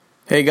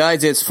Hey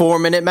guys, it's 4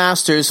 Minute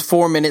Masters,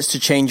 4 minutes to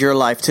change your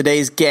life.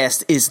 Today's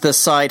guest is the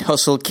Side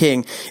Hustle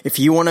King. If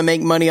you want to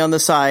make money on the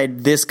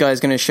side, this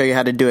guy's going to show you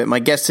how to do it. My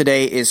guest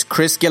today is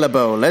Chris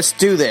Guillebeau. Let's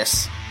do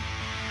this.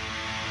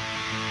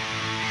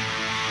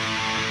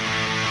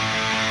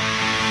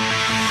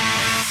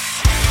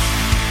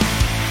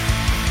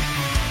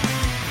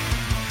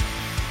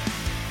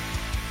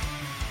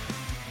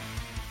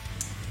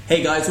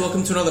 Hey guys,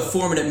 welcome to another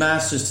 4 Minute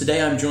Masters.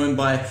 Today I'm joined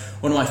by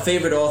one of my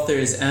favorite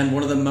authors and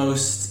one of the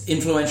most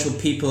influential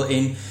people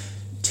in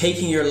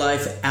taking your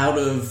life out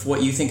of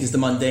what you think is the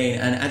mundane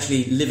and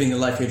actually living the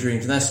life of your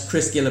dreams. And that's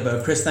Chris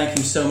Guillebeau. Chris, thank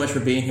you so much for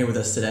being here with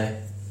us today.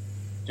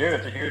 Dude,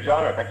 it's a huge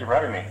honor. Thank you for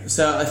having me.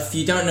 So if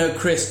you don't know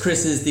Chris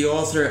is the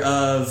author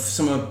of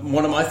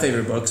one of my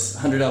favorite books,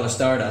 $100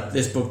 Startup.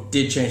 This book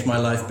did change my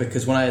life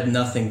because when I had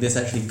nothing, this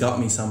actually got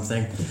me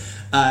something.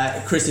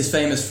 Chris is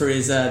famous for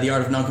his The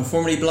Art of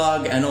Nonconformity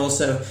blog and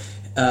also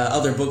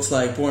other books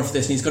like Born for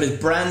This. And he's got his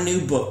brand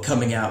new book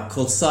coming out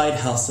called Side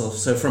Hustle.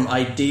 So from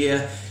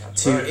idea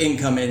to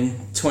income in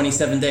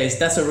 27 days.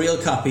 That's a real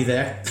copy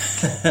there.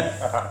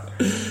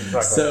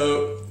 Exactly.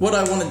 So what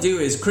I want to do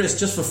is, Chris,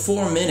 just for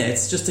 4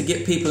 minutes, just to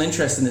get people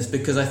interested in this,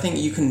 because I think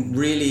you can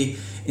really,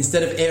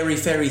 instead of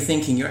airy-fairy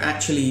thinking, you're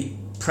actually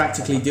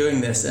practically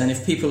doing this. And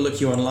if people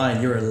look you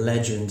online, you're a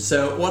legend.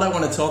 So what I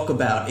want to talk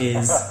about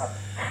is...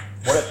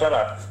 What a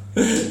setup.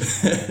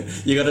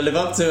 You got to live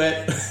up to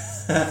it.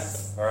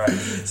 All right.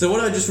 So what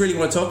I just really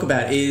want to talk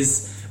about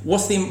is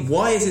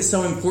why is it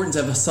so important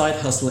to have a side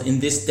hustle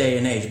in this day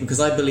and age? Because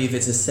I believe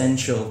it's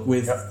essential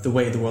with the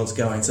way the world's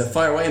going. So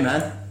fire away,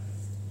 man.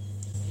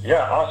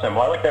 Yeah, awesome.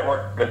 Well, I like that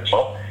word,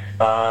 essential.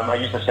 I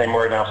use the same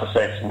word and I also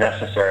say it's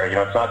necessary. You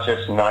know, it's not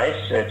just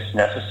nice, it's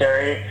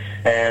necessary.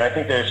 And I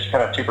think there's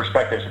kind of two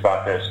perspectives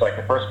about this. Like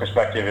the first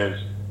perspective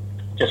is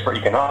just for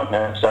economic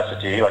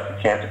necessity, like you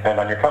can't depend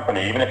on your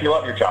company, even if you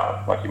love your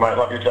job. Like you might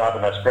love your job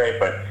and that's great,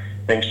 but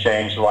things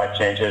change, life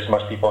changes,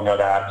 most people know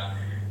that.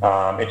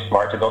 It's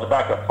smart to build a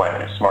backup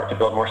plan. It's smart to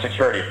build more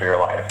security for your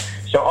life.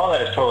 So all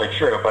that is totally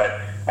true, but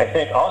I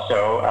think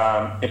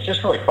also it's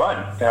just really fun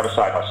to have a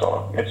side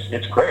hustle.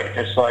 It's great.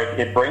 It's like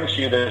it brings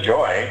you the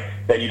joy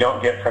that you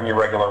don't get from your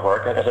regular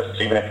work,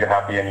 even if you're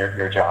happy in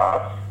your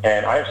job.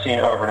 And I've seen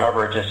over and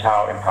over just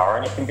how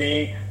empowering it can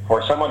be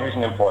for someone who's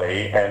an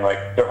employee and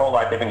like their whole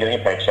life they've been getting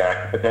a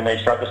paycheck, but then they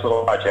start this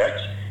little project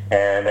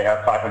and they have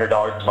 $500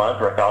 a month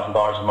or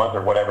 $1,000 a month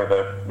or whatever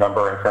the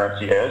number in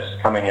currency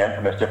is coming in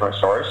from this different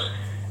source.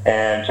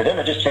 And to them,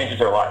 it just changes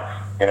their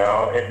life. You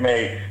know, it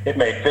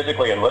may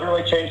physically and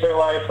literally change their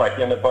life. Like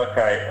in the book,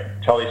 I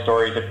tell these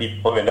stories of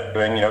people who end up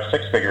doing,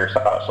 six-figure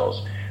side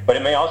hustles. But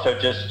it may also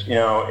just,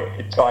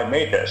 I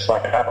made this.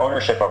 Like I have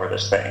ownership over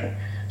this thing.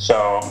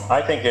 So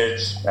I think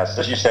it's,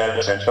 as you said,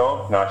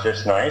 essential, not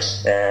just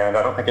nice. And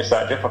I don't think it's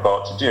that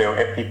difficult to do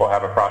if people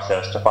have a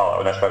process to follow.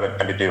 And that's what I've been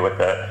trying to do with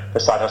the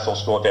Side Hustle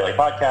School Daily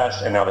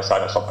Podcast and now the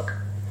Side Hustle book.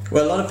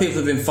 Well, a lot of people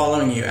have been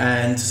following you,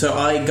 and so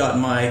I got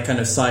my kind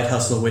of side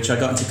hustle, which I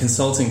got into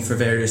consulting for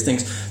various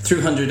things, through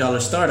 $100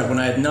 Startup when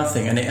I had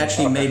nothing, and it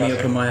actually made me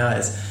open my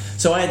eyes.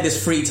 So I had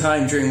this free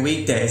time during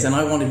weekdays, and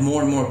I wanted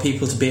more and more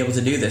people to be able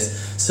to do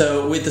this.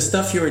 So with the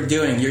stuff you're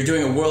doing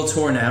a world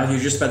tour now, you're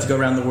just about to go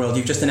around the world.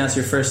 You've just announced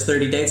your first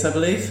 30 dates, I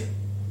believe?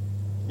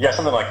 Yeah,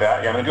 something like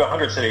that. Yeah, I'm going to do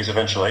 100 cities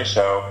eventually,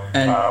 so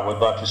would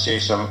love to see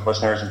some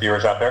listeners and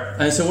viewers out there.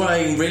 And so what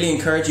I really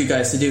encourage you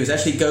guys to do is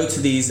actually go to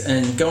these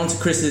and go onto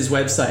Chris's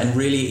website and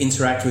really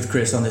interact with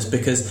Chris on this,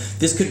 because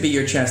this could be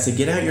your chance to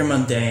get out your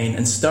mundane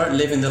and start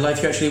living the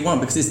life you actually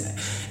want. Because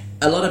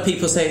a lot of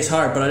people say it's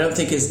hard, but I don't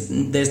think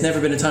there's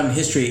never been a time in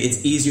history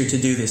it's easier to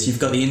do this. You've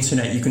got the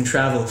internet, you can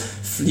travel.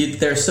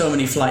 There are so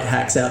many flight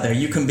hacks out there.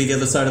 You can be the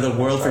other side of the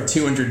world for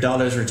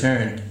 $200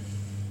 returned.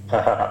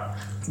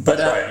 But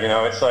that's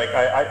right. It's like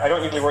I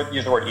don't usually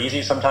use the word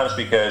easy sometimes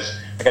because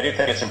I do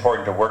think it's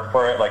important to work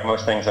for it. Like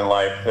most things in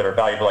life that are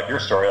valuable, like your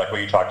story, like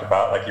what you talked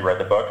about, like you read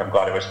the book. I'm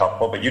glad it was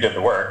helpful, but you did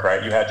the work,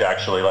 right? You had to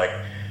actually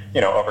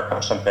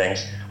overcome some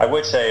things. I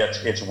would say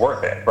it's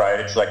worth it, right?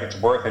 It's like it's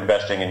worth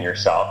investing in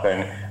yourself.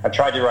 And I've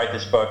tried to write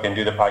this book and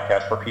do the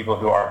podcast for people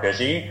who are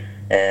busy.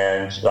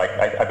 And like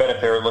I bet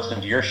if they're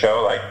listening to your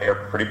show, like they're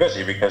pretty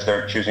busy because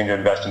they're choosing to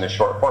invest in this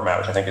short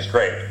format, which I think is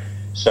great.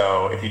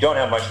 So if you don't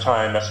have much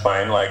time, that's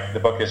fine. Like the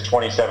book is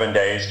 27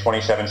 days,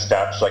 27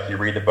 steps. Like you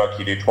read the book,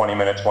 you do 20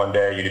 minutes one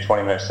day, you do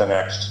 20 minutes the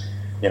next,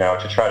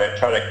 to try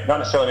to not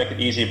necessarily make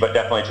it easy, but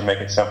definitely to make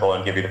it simple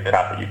and give you the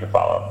path that you can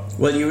follow.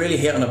 Well, you really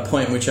hit on a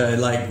point which I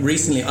like.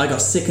 Recently, I got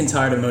sick and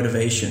tired of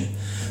motivation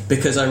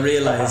because I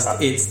realized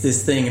it's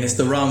this thing and it's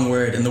the wrong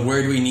word, and the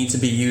word we need to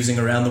be using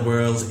around the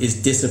world is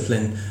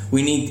discipline.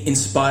 We need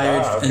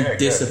inspired and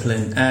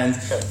discipline, and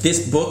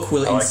this book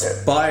will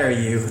inspire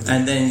you,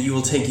 and then you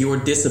will take your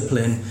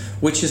discipline,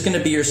 which is going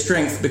to be your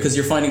strength because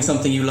you're finding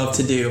something you love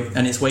to do,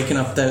 and it's waking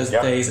up those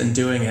days and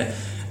doing it.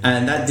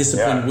 And that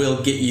discipline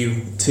will get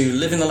you to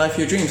living the life of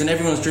your dreams. And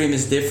everyone's dream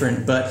is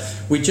different. But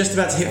we're just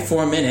about to hit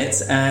 4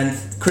 minutes. And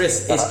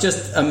Chris, it's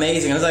just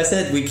amazing. As I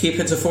said, we keep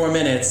it to 4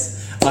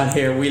 minutes on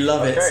here. We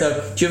love it.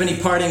 So do you have any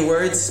parting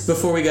words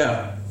before we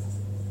go?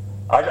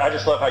 I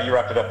just love how you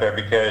wrapped it up there,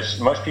 because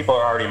most people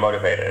are already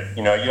motivated.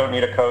 You know, you don't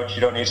need a coach.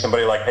 You don't need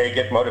somebody like, hey,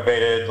 get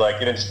motivated, like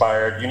get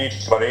inspired. You need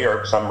somebody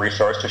or some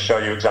resource to show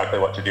you exactly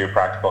what to do,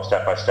 practical,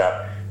 step by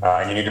step.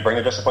 And you need to bring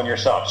the discipline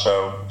yourself.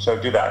 So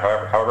do that,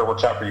 however it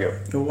works out for you.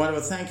 Well,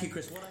 thank you,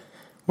 Chris.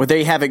 Well, there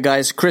you have it,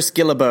 guys. Chris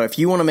Guillebeau. If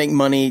you want to make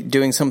money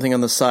doing something on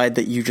the side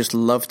that you just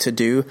love to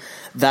do,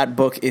 that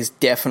book is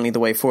definitely the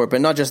way forward. But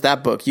not just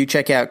that book. You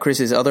check out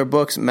Chris's other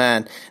books.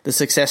 Man, the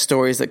success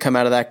stories that come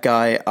out of that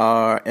guy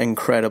are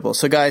incredible.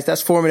 So, guys,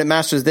 that's 4 Minute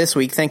Masters this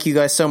week. Thank you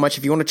guys so much.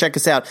 If you want to check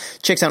us out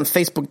on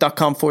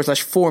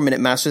facebook.com/4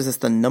 Minute Masters. That's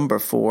the number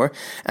 4.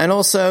 And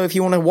also, if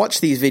you want to watch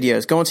these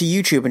videos, go onto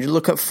YouTube and just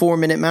look up 4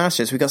 Minute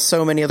Masters. We've got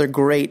so many other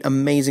great,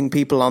 amazing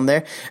people on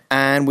there,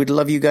 and we'd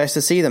love you guys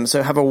to see them.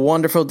 So have a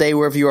wonderful day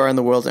wherever you are in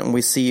the world, and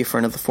we see you for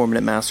another 4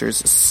 Minute Masters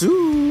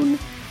soon.